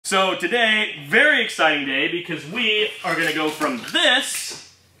So today, very exciting day because we are going to go from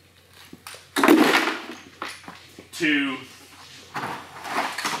this to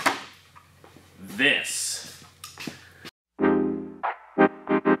this.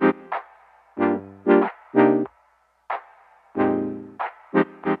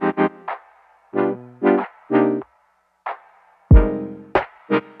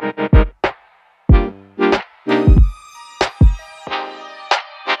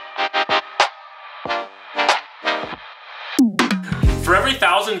 For every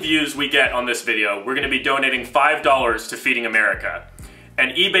 1,000 views we get on this video, we're going to be donating $5 to Feeding America.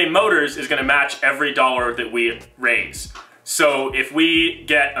 And eBay Motors is going to match every dollar that we raise. So if we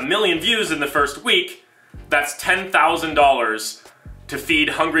get 1 million views in the first week, that's $10,000 to feed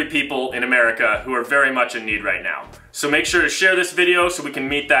hungry people in America who are very much in need right now. So make sure to share this video so we can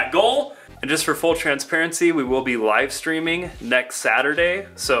meet that goal. And just for full transparency, we will be live streaming next Saturday.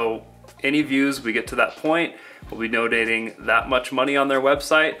 So any views we get to that point, we'll be donating that much money on their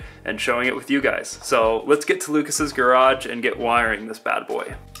website and showing it with you guys. So let's get to Lucas's garage and get wiring this bad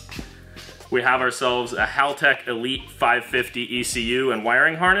boy. We have ourselves a Haltech Elite 550 ECU and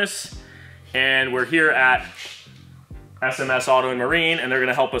wiring harness. And we're here at SMS Auto and Marine, and they're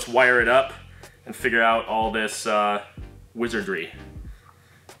gonna help us wire it up and figure out all this wizardry.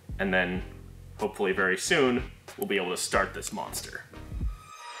 And then hopefully very soon, we'll be able to start this monster.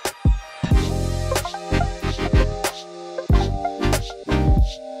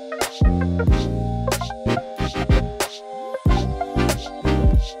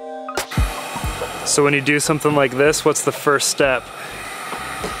 So when you do something like this, what's the first step?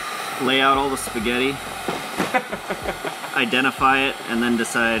 Lay out all the spaghetti, identify it, and then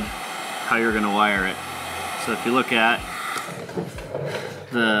decide how you're going to wire it. So if you look at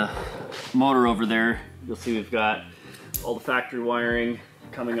the motor over there, you'll see we've got all the factory wiring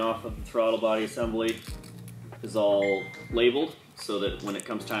coming off of the throttle body assembly is all labeled so that when it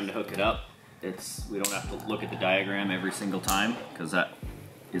comes time to hook it up, we don't have to look at the diagram every single time, because that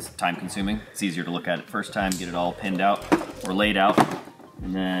is time consuming. It's easier to look at it first time, get it all pinned out or laid out.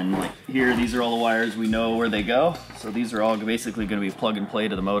 And then like here, these are all the wires, we know where they go. So these are all basically going to be plug and play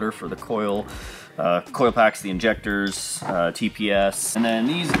to the motor for the coil packs, the injectors, TPS. And then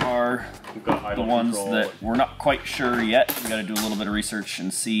these are the ones that we're not quite sure yet. We got to do a little bit of research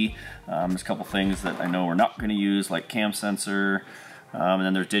and see. There's a couple things that I know we're not going to use, like cam sensor. And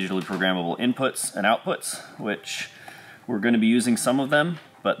then there's digitally programmable inputs and outputs, which we're going to be using some of them,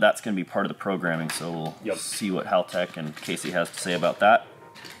 but that's going to be part of the programming, so we'll see what Haltech and Casey has to say about that.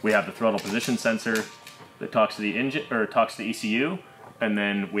 We have the throttle position sensor that talks to the engine, or talks to the ECU, and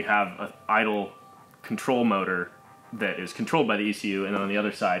then we have an idle control motor that is controlled by the ECU, and then on the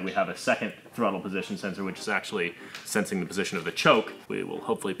other side we have a second throttle position sensor which is actually sensing the position of the choke. We will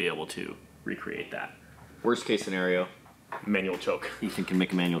hopefully be able to recreate that. Worst case scenario, manual choke. Ethan can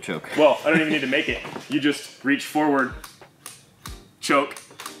make a manual choke. Well, I don't even need to make it. You just reach forward, choke.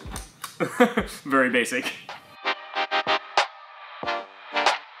 Very basic.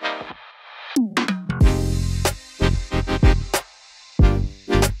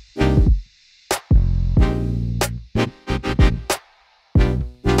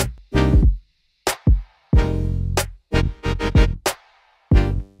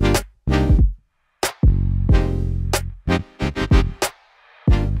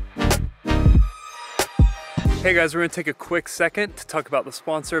 Hey guys, we're gonna take a quick second to talk about the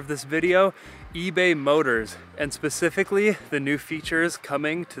sponsor of this video, eBay Motors, and specifically the new features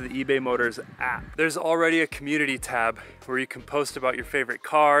coming to the eBay Motors app. There's already a community tab where you can post about your favorite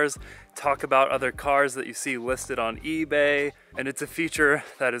cars, talk about other cars that you see listed on eBay, and it's a feature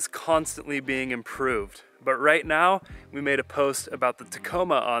that is constantly being improved. But right now, we made a post about the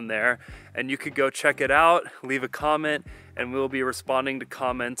Tacoma on there, and you could go check it out, leave a comment, and we'll be responding to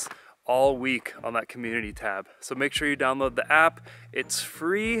comments all week on that community tab. So make sure you download the app, it's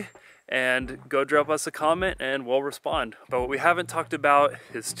free, and go drop us a comment and we'll respond. But what we haven't talked about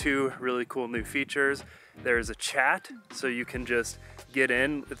is two really cool new features. There's a chat, so you can just get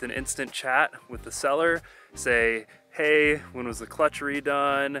in with an instant chat with the seller, say, hey, when was the clutch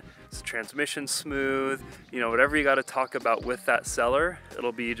redone? Is the transmission smooth? You know, whatever you gotta talk about with that seller,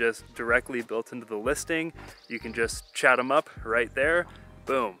 it'll be just directly built into the listing. You can just chat them up right there,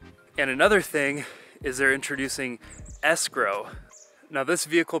 boom. And another thing is they're introducing escrow. Now this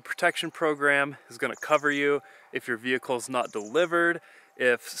vehicle protection program is gonna cover you if your vehicle's not delivered,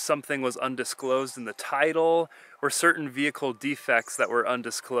 if something was undisclosed in the title, or certain vehicle defects that were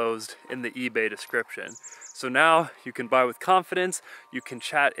undisclosed in the eBay description. So now you can buy with confidence, you can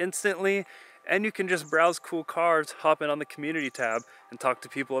chat instantly, And you can just browse cool cars, hop in on the community tab, and talk to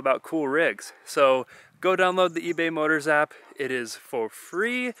people about cool rigs. So go download the eBay Motors app. It is for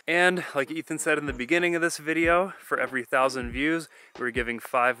free. And like Ethan said in the beginning of this video, for every 1,000 views, we're giving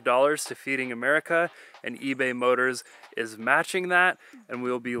 $5 to Feeding America, and eBay Motors is matching that. And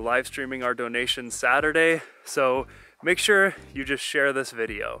we'll be live streaming our donation Saturday. So make sure you just share this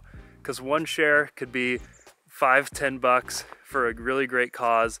video, because one share could be $5–10 bucks for a really great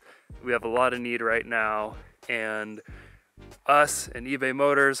cause. We have a lot of need right now, and us and eBay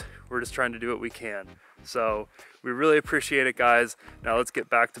Motors, we're just trying to do what we can. So we really appreciate it, guys. Now let's get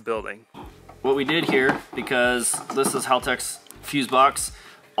back to building. What we did here, because this is Haltech's fuse box,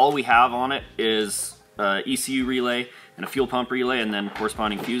 all we have on it is ECU relay and a fuel pump relay and then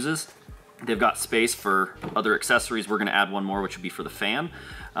corresponding fuses. They've got space for other accessories. We're gonna add one more, which would be for the fan.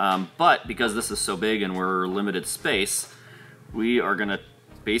 But because this is so big and we're limited space, we are gonna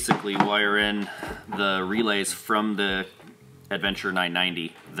basically wire in the relays from the Adventure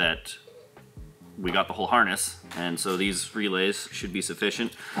 990 that we got the whole harness. And so these relays should be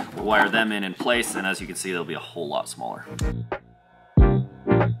sufficient. We'll wire them in place, and as you can see, they'll be a whole lot smaller.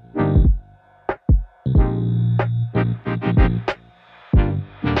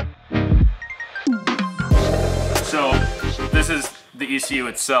 So this is the ECU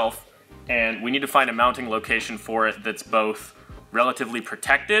itself, and we need to find a mounting location for it that's both relatively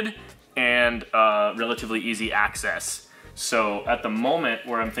protected and relatively easy access. So at the moment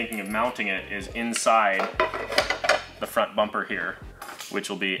where I'm thinking of mounting it is inside the front bumper here, which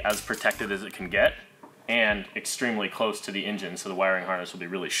will be as protected as it can get and extremely close to the engine, so the wiring harness will be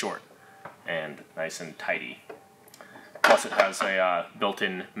really short and nice and tidy. Plus it has a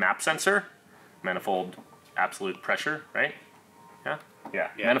built-in map sensor, manifold absolute pressure, right? Yeah.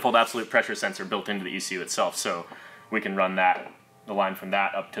 Manifold absolute pressure sensor built into the ECU itself, so we can run the line from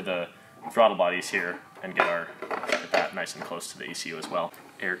that up to the throttle bodies here and get that nice and close to the ECU as well.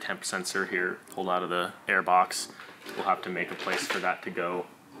 Air temp sensor here, pulled out of the air box. We'll have to make a place for that to go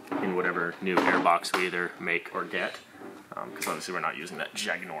in whatever new air box we either make or get, because obviously we're not using that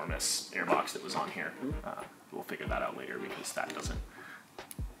ginormous air box that was on here. We'll figure that out later, because that doesn't,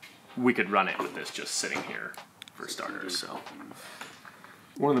 we could run it with this just sitting here for starters. So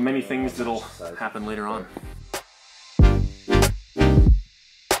one of the many things that'll happen later on.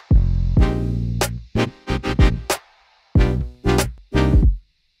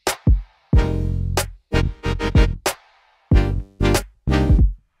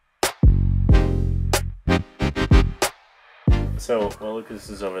 So while Lucas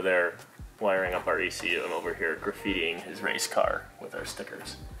is over there wiring up our ECU, I'm over here graffitiing his race car with our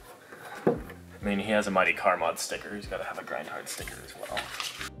stickers. I mean, he has a Mighty Car Mod sticker. He's got to have a Grind Hard sticker as well.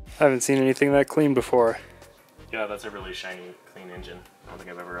 I haven't seen anything that clean before. Yeah, that's a really shiny, clean engine. I don't think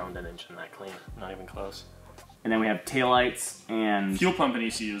I've ever owned an engine that clean. Not even close. And then we have taillights and... Fuel pump and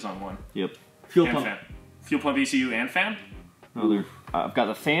ECUs on one. Yep. Fuel and pump. Fan. Fuel pump, ECU, and fan? No, I've got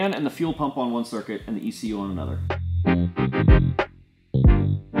the fan and the fuel pump on one circuit and the ECU on another.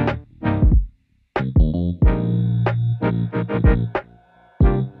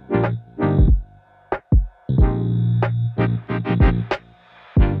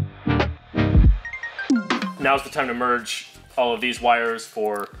 Now's the time to merge all of these wires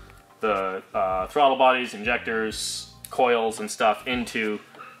for the throttle bodies, injectors, coils, and stuff into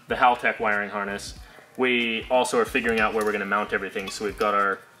the Haltech wiring harness. We also are figuring out where we're going to mount everything. So we've got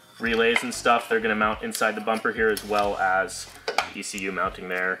our relays and stuff. They're going to mount inside the bumper here, as well as ECU mounting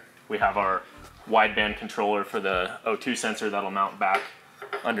there. We have our wideband controller for the O2 sensor that'll mount back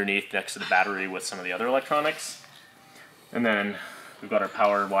underneath next to the battery with some of the other electronics. And then we've got our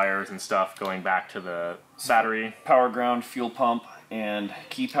power wires and stuff going back to the battery. Power ground, fuel pump, and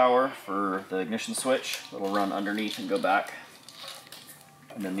key power for the ignition switch that'll run underneath and go back.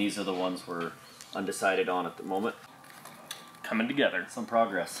 And then these are the ones we're undecided on at the moment. Coming together. Some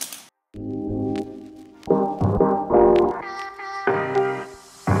progress.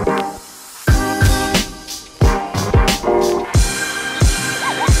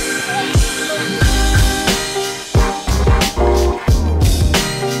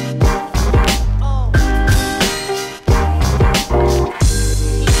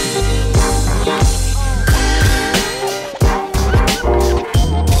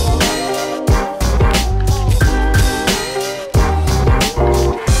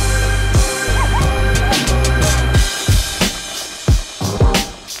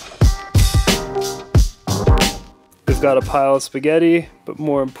 Got a pile of spaghetti, but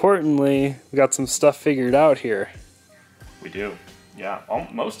more importantly, we got some stuff figured out here. We do, yeah,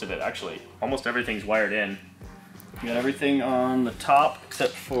 most of it actually. Almost everything's wired in. We got everything on the top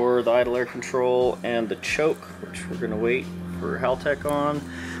except for the idle air control and the choke, which we're gonna wait for Haltech on.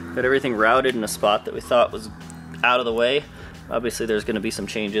 Got everything routed in a spot that we thought was out of the way. Obviously there's gonna be some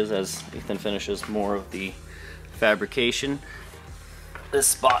changes as Ethan finishes more of the fabrication. This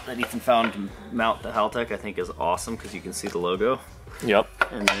spot that Ethan found to mount the Haltech I think is awesome because you can see the logo. Yep.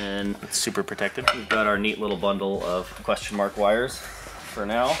 And then it's super protected. We've got our neat little bundle of question mark wires for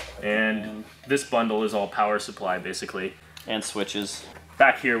now. And this bundle is all power supply basically. And switches.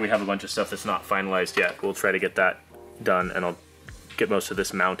 Back here we have a bunch of stuff that's not finalized yet. We'll try to get that done and I'll get most of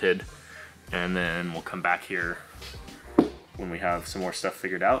this mounted and then we'll come back here when we have some more stuff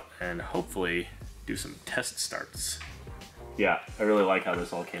figured out and hopefully do some test starts. Yeah, I really like how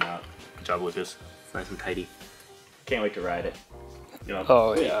this all came out. Good job, Lucas. It's nice and tidy. Can't wait to ride it. You know,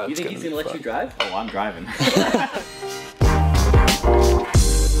 oh yeah, you think he's gonna let you drive? Oh, I'm driving.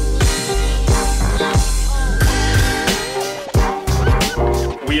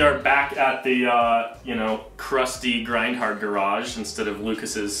 We are back at the, you know, crusty Grindhard garage instead of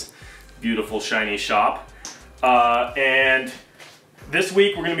Lucas's beautiful shiny shop. And this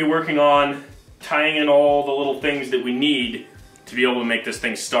week we're going to be working on tying in all the little things that we need to be able to make this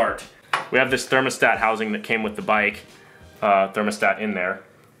thing start. We have this thermostat housing that came with the bike, thermostat in there,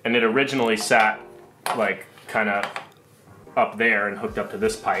 and it originally sat like kind of up there and hooked up to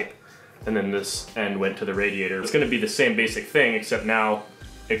this pipe, and then this end went to the radiator. It's going to be the same basic thing, except now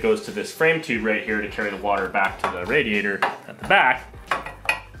it goes to this frame tube right here to carry the water back to the radiator at the back.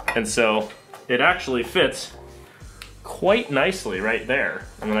 And so it actually fits quite nicely right there.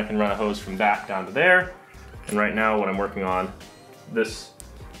 And then I can run a hose from that down to there. And right now what I'm working on, this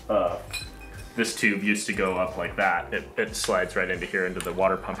tube used to go up like that. It slides right into here into the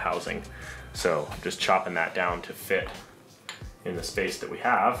water pump housing. So I'm just chopping that down to fit in the space that we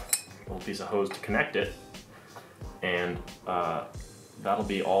have. A little piece of hose to connect it. And that'll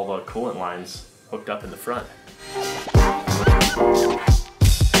be all the coolant lines hooked up in the front.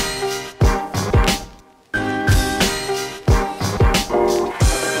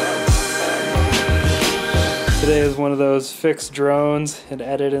 Today is one of those fixed drones and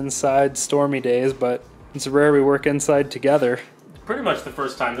edit inside stormy days, but it's rare we work inside together. Pretty much the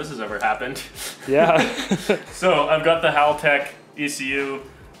first time this has ever happened. Yeah. So I've got the Haltech ECU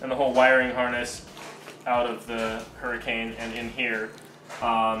and the whole wiring harness out of the Hurricane and in here.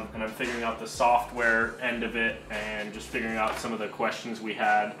 And I'm figuring out the software end of it and just figuring out some of the questions we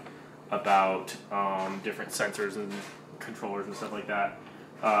had about different sensors and controllers and stuff like that.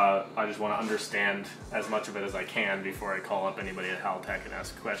 I just want to understand as much of it as I can before I call up anybody at Haltech and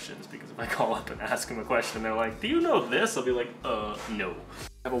ask questions, because if I call up and ask them a question and they're like, do you know this? I'll be like, no.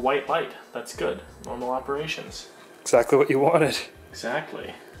 I have a white light. That's good. Normal operations. Exactly what you wanted.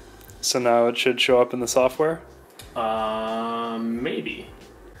 Exactly. So now it should show up in the software? Maybe.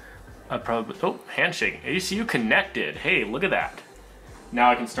 Oh, handshake. ECU connected. Hey, look at that. Now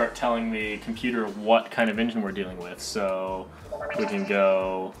I can start telling the computer what kind of engine we're dealing with. So we can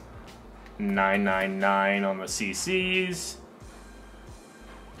go 999 on the CCs,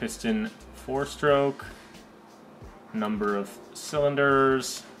 piston 4-stroke, number of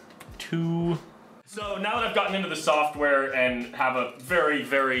cylinders 2. So now that I've gotten into the software and have a very,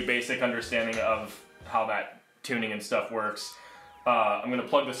 very basic understanding of how that tuning and stuff works, I'm going to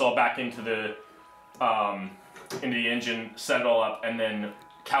plug this all back into the engine, set it all up, and then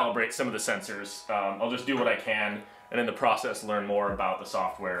calibrate some of the sensors. I'll just do what I can, and in the process learn more about the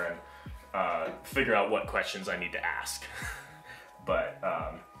software and figure out what questions I need to ask. But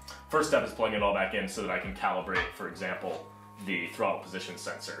first step is plugging it all back in so that I can calibrate, for example, the throttle position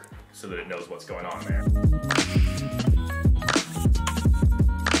sensor so that it knows what's going on there.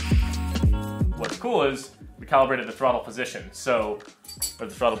 What's cool is we calibrated the throttle position, or the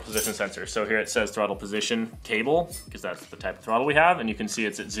throttle position sensor. So here it says throttle position table, because that's the type of throttle we have, and you can see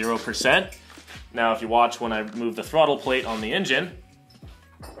it's at 0%. Now if you watch when I move the throttle plate on the engine,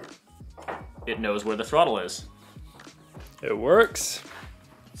 it knows where the throttle is. It works.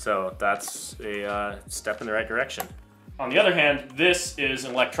 So that's a step in the right direction. On the other hand, this is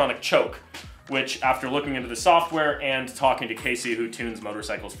an electronic choke, which after looking into the software and talking to Casey, who tunes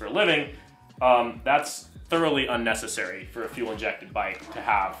motorcycles for a living, that's thoroughly unnecessary for a fuel-injected bike to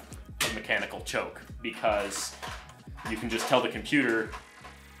have a mechanical choke, because you can just tell the computer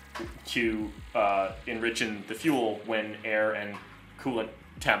to enrich in the fuel when air and coolant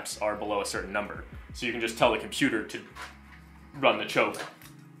temps are below a certain number. So you can just tell the computer to run the choke.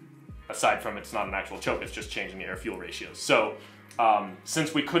 Aside from it's not an actual choke, it's just changing the air-fuel ratios. So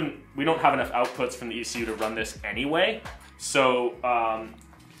since we don't have enough outputs from the ECU to run this anyway, so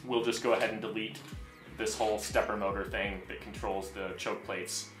we'll just go ahead and delete this whole stepper motor thing that controls the choke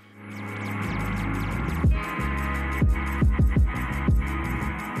plates.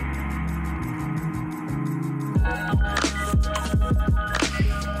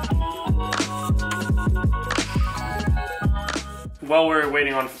 While we're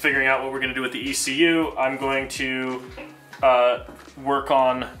waiting on figuring out what we're going to do with the ECU, I'm going to work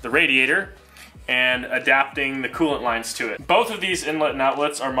on the radiator and adapting the coolant lines to it. Both of these inlet and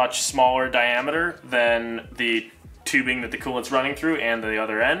outlets are much smaller diameter than the tubing that the coolant's running through and the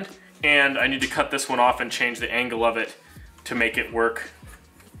other end. And I need to cut this one off and change the angle of it to make it work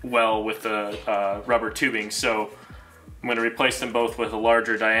well with the rubber tubing. So I'm going to replace them both with a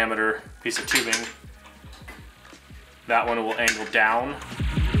larger diameter piece of tubing. That one will angle down.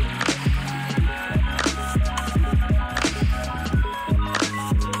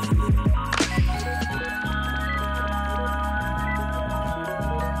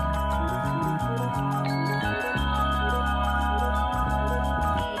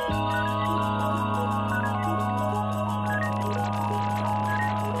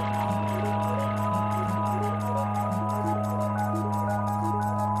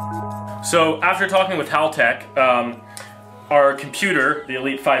 So after talking with Haltech, our computer, the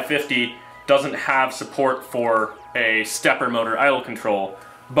Elite 550, doesn't have support for a stepper motor idle control,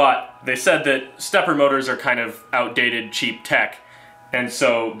 but they said that stepper motors are kind of outdated, cheap tech, and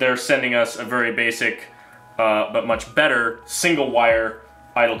so they're sending us a very basic, but much better single wire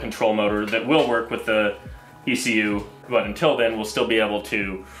idle control motor that will work with the ECU, but until then we'll still be able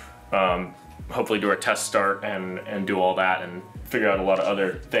to hopefully do our test start and do all that and figure out a lot of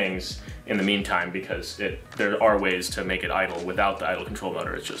other things in the meantime, because there are ways to make it idle without the idle control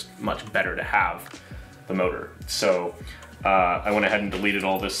motor. It's just much better to have the motor. So I went ahead and deleted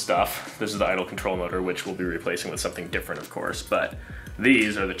all this stuff. This is the idle control motor, which we'll be replacing with something different, of course, but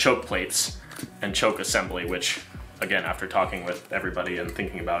these are the choke plates and choke assembly, which, again, after talking with everybody and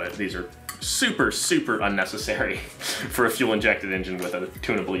thinking about it, these are super, super unnecessary for a fuel-injected engine with a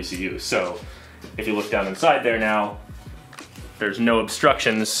tunable ECU. So if you look down inside there now, there's no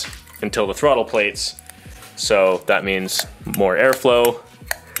obstructions until the throttle plates. So that means more airflow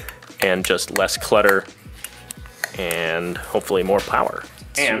and just less clutter and hopefully more power.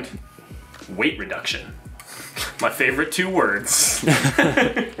 And weight reduction. My favorite two words.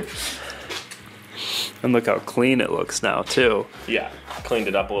 And look how clean it looks now too. Yeah, cleaned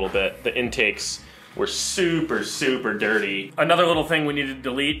it up a little bit. The intakes were super, super dirty. Another little thing we need to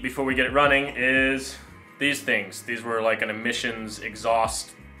delete before we get it running is these things. These were like an emissions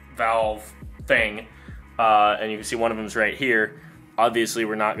exhaust valve thing. And you can see one of them's right here. Obviously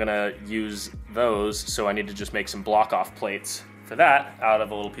we're not gonna use those, so I need to just make some block off plates for that out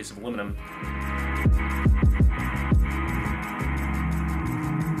of a little piece of aluminum.